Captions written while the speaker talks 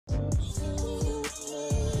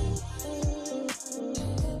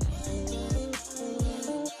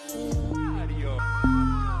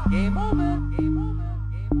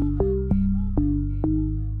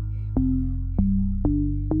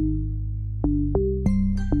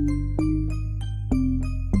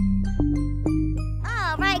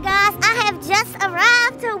just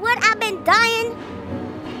arrived to what I've been dying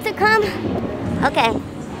to come. Okay.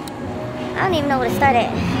 I don't even know where to start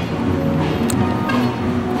at.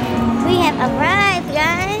 We have arrived,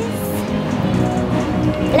 guys.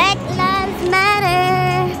 Black Lives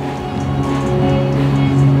Matter.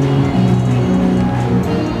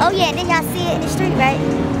 Oh yeah, and then y'all see it in the street, right?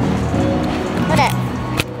 Hold up.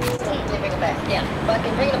 Bring it back, yeah. But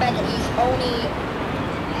in bringing it back, he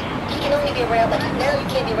can only be around, like now you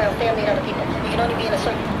can't be around family and other people. You can only be in a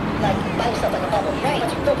certain, like, by yourself, like a bubble. Right. But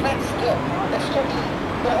you can go practice again. That's strictly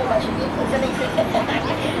with a whole bunch of people. Does that make sense? I'm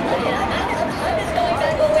just going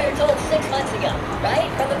back what we were told 6 months ago, right?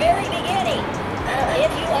 From the very beginning.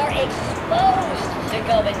 If you are exposed to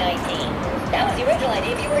COVID-19, that was the original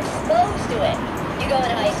idea. If you were exposed to it, you go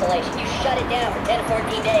into isolation. You shut it down for 10 to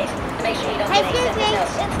 14 days to make sure you don't get any symptoms. Now,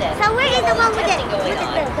 since then, so where is the one with the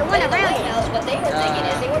one in the around White House, what they were thinking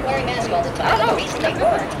is they weren't wearing masks all the time. The reason they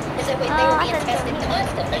weren't is that they were being tested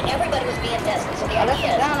constantly. Everybody was being tested. So the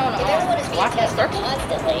idea is, if everyone is being tested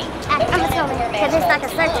constantly, then we don't have to wear masks all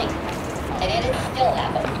the time. And it has still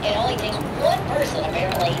happened. It only takes one person,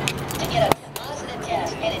 apparently, to get a positive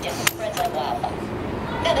test, and it just spreads like wildfire.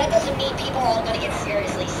 Now, that doesn't mean people are all going to get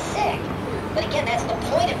seriously sick. But again, that's the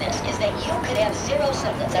point of this, is that you could have zero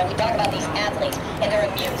symptoms. And we talk about these athletes and their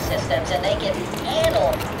immune systems, and they can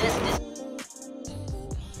handle this disease.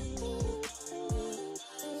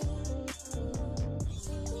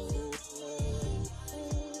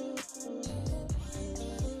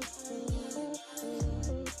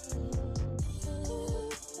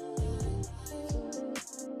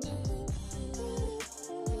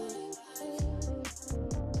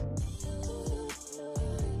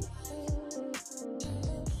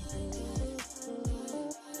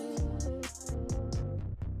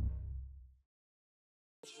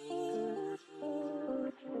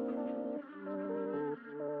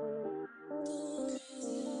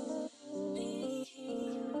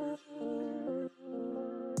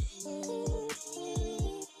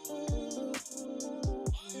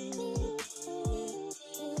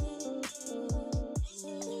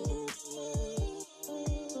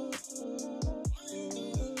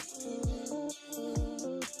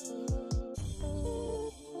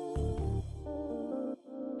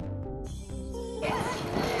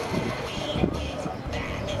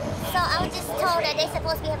 So I was just told that they're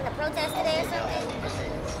supposed to be having a protest today or something.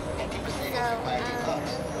 So,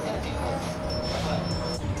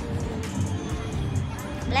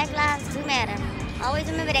 Black lives do matter. Always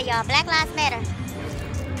remember that, y'all. Black lives matter.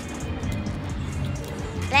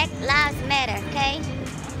 Black lives matter, okay?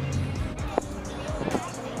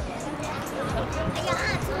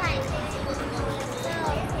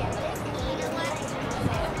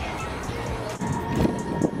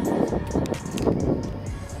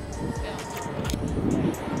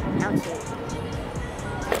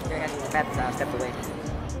 I stepped away.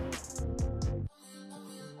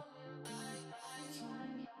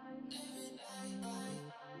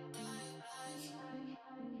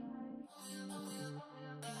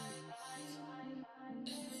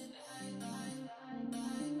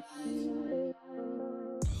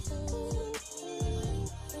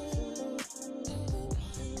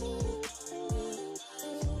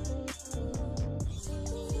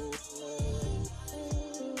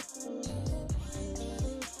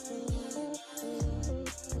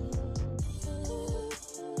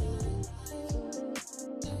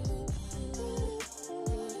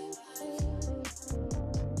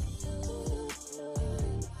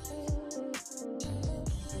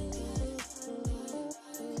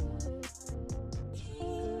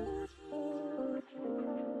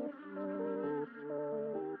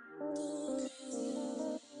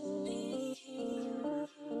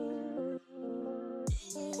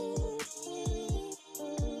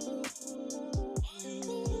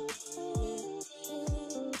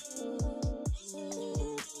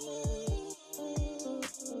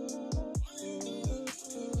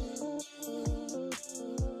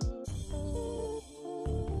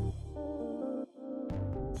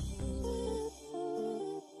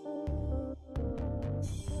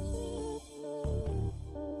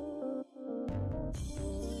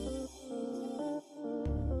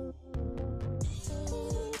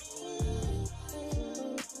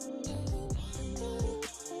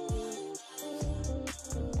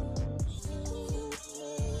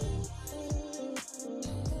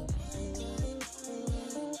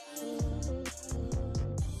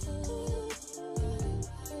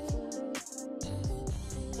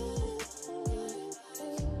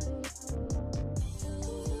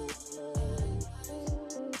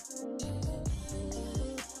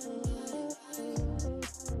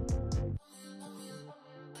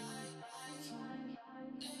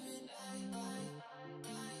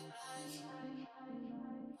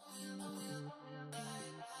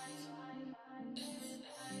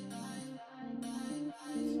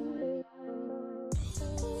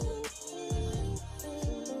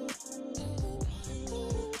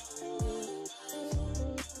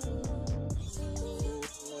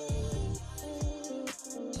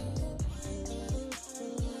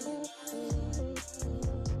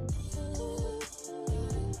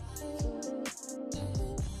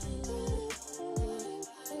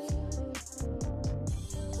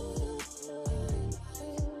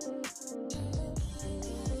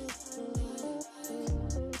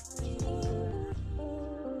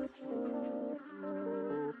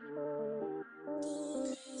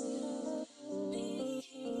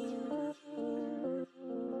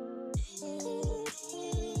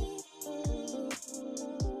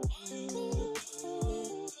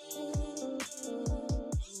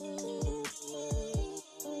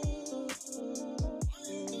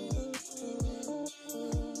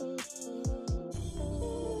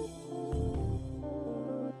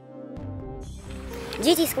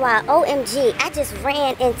 GT Squad, OMG, I just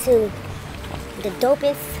ran into the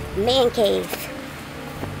dopest man cave.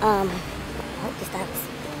 I hope this stops.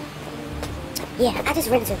 Yeah, I just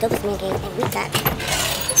ran into the dopest man cave and we got to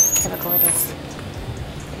record this.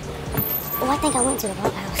 Oh, I think I went to the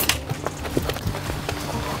wrong house.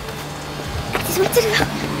 I just went to the wrong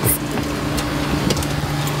house.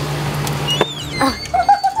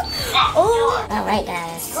 Oh. Alright,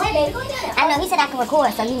 guys. Go ahead, baby. Go ahead. I know he said I can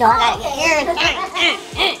record, so you know I gotta get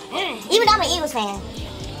even though I'm an Eagles fan.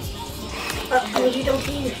 You don't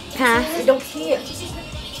care. Huh? You don't care.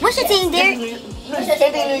 What's your team, Derek?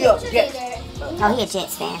 Everything New York. Yes. Oh, he a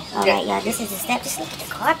Jets fan. Alright, y'all, this is the step. Just look at the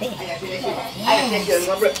carpet. Yes.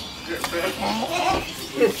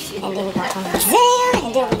 And then we gonna come down,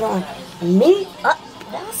 and then we gonna meet up.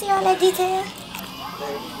 Y'all see all that detail?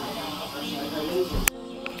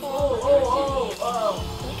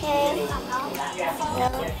 Okay. No,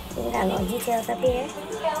 we got more details up here.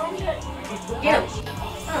 Yeah.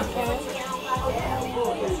 Okay.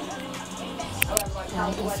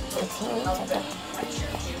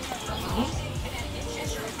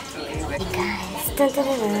 Guys, dun, dun,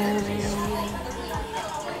 dun, dun.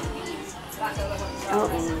 Oh,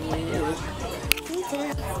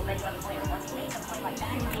 details.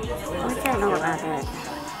 What y'all know about that?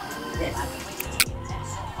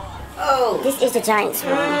 Oh. This is the Giants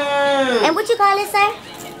room. And what you call it, sir?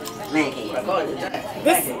 Man cave. I call it the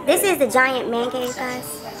Giant. This is the giant man cave,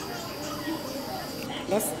 guys.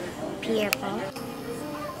 That's Pierre Paul.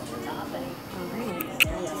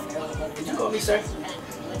 Alright. Did you call me, sir?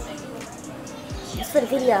 Just for the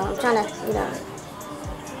video, I'm trying to, you know.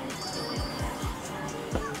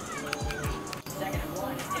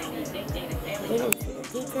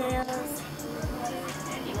 Details.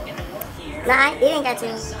 Nah, it ain't got you.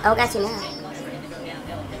 Oh, got you now.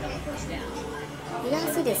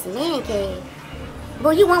 Y'all see this man cave?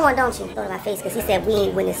 Boy, you want one, don't you? Go to my face, because he said we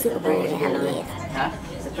ain't win the Super Bowl in how many years. Huh?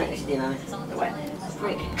 It's a print that she did on it. What?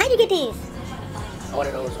 Print. How you get these?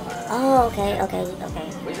 Order those on. Oh, okay.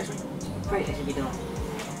 What is this? Print that she be doing.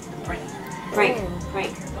 Print. Print.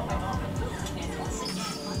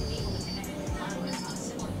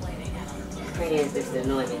 Print is this that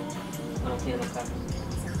annoy me when I'm playing my car.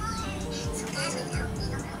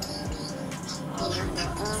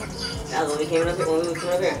 That was when we came up here.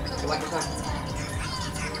 To watch the car.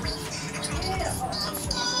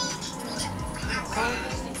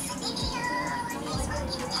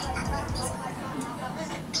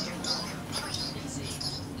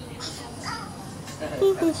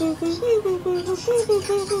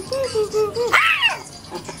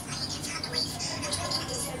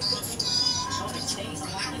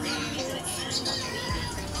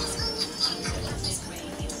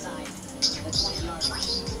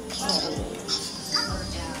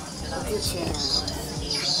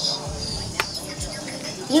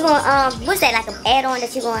 You going what's that, like an add-on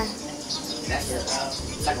that you going?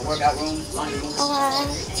 That's like a workout room, laundry room. Oh,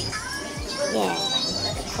 yeah.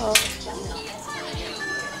 Cool.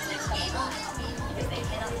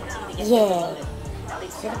 Yeah.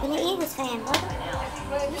 Should have been an Eagles fan, bro.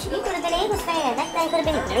 You could have been an Eagles fan. That thing could have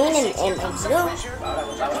been green and blue.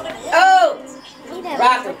 Oh!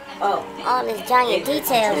 Rocket. Oh. All this giant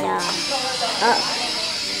details, y'all.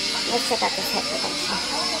 Let's check out this head protection.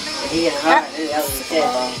 He got hard. That was his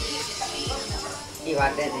chest. He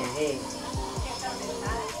rocked that in his head.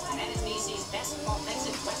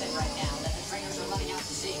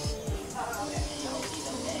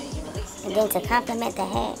 And then to complement the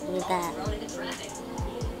hat, you got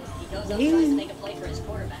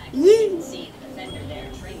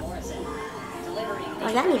Oh,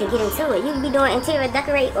 y'all need to get into it. You be doing interior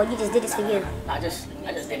decorate, or you just did this for you? I just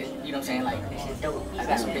did it. You know what I'm saying? Like, this is dope. I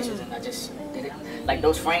got some pictures and I just did it. Like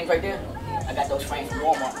those frames right there. I got those frames from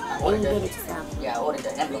Walmart. I ordered you did it yourself. Yeah, I ordered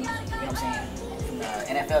the emblems. You know what I'm saying? From the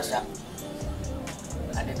NFL shop.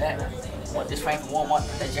 I did that. Bought this frame from Walmart.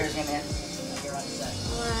 Put that jersey in there.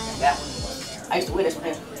 That one. I used to wear this one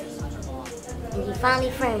here. And you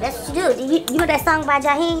finally framed. That's what you do. You know that song by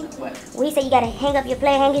Jaheim? What? When he said you gotta hang up your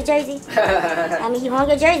player, hang your jersey? I mean, you hung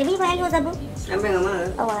your jersey. When you gonna hang yours up, boo? I'm bringing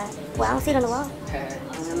mine. Oh, well, I don't see it on the wall. I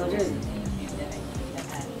don't have no jersey.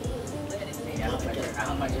 Yeah, I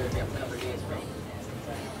hung my jersey up a couple of years, bro.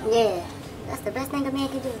 Yeah, that's the best thing a man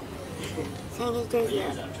can do. Hang his jersey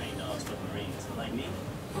up.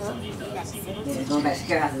 Going back to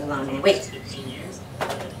secure houses along there. Wait.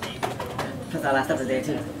 Because all that stuff is there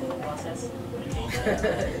too.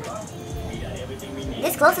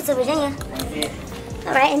 It's closer to Virginia. Yeah.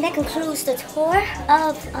 Alright, and that concludes the tour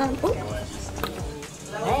of ooh.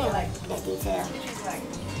 Damn, that's detail.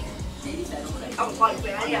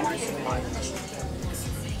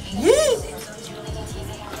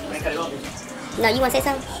 No, you want to say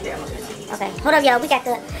something? Yeah, I'm gonna say something. Okay. Hold up, y'all. We got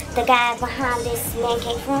the guy behind this man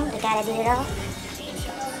cave room. The guy that did it all.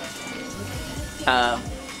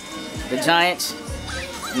 The Giants,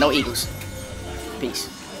 no Eagles. Peace.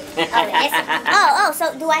 Oh,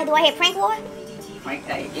 so do I hear prank war? Prank?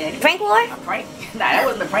 Yeah. Prank war? A prank? Nah, that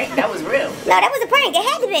wasn't a prank. That was real. No, that was a prank. It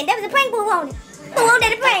had to be. That was a prank. Who wanted? Who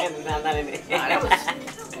wanted a prank? Nah, that was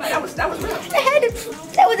real.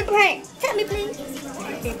 That was a prank. Tell me, please.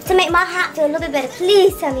 To make my heart feel a little bit better,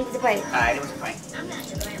 please tell me it was a prank. Alright, it was a prank.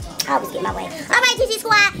 I always get my way. Alright, GG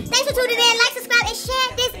Squad. Thanks for tuning in. Like, subscribe, and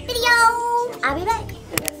share this video. I'll be back.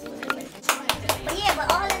 But yeah, but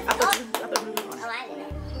all this...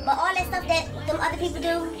 But all that stuff that them other people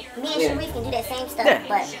do, me and Sharif can do that same stuff. Yeah.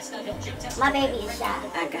 But my baby is shy.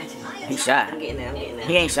 I got you. He's shy. I'm getting there.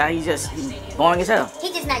 He ain't shy. He's boring as hell. He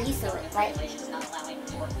just not used to it, right?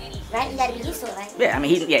 Right? You gotta be used to it, right? Yeah, I mean,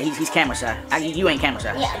 he's camera shy. You ain't camera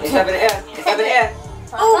shy. Yeah. It's up in the air. It's up in the air.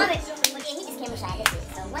 But yeah, he just camera shy. That's it.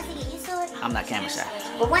 So once he get used to it, I'm not camera shy.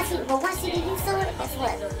 but once he get used to it, guess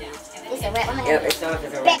what? It's a wrap. I'm gonna Yep, have it's up.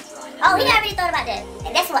 It's a back. wrap. Oh, he already thought about that,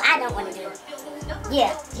 and that's what I don't want to do.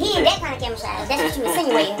 Yeah, he ain't that kind of camera shy. That's what you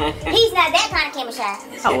insinuating. He's not that kind of camera shy.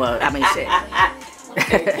 Oh well, I mean, shit.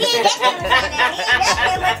 He ain't that camera shy now. He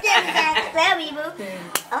ain't that camera shy. Tell me, boo.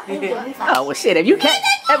 Oh, he gave me five. Oh well, shit. If you can't,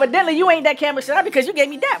 evidently you ain't that camera shy because you gave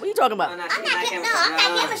me that. What you talking about? I'm not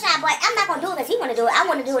camera shy, but I'm not gonna do it because he wanna do it. I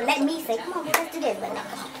wanna do it. Let me say, come on, let's do this. But no,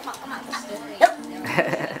 come on. Nope.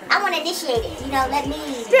 I wanna initiate it. You know, let me.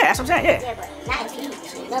 Yeah, that's what I'm saying. Yeah. Yeah, but not if he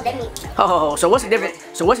initiate. No, let me. Oh, so what's the difference?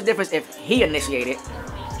 So what's the difference if he initiated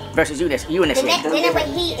versus you initiated? Then that way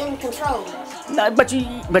he in control. No, but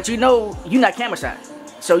you know you're not camera shy.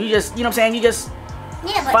 So you just, you know what I'm saying? You just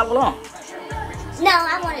Yeah, but follow along. no,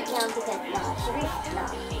 I wanted him because no, Sharif, no.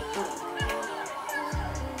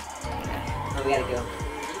 Oh, we gotta go.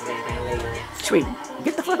 We gotta go later. Sweet,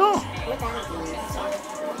 get the fuck on. What time is it?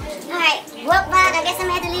 All right, well, Vlog, I guess I'm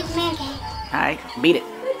gonna have to leave the man cave. All right, beat it.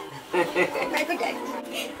 Right for that.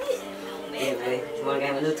 Yeah, man. Tomorrow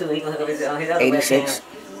got a new tool. He gonna hook up his other 86,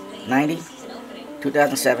 90,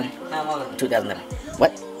 2007, webcam. How long? 2011.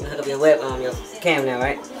 What? You hook up your your cam now,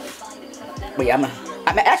 right? But yeah, I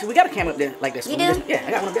mean, actually, we got a camera up there like this. You do? Yeah,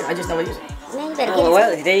 I got one up there. I just never use it. Man, you better get Oh it.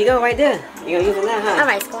 well, there you go, right there. You gonna use it now, huh? All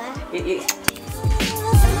right, squad. You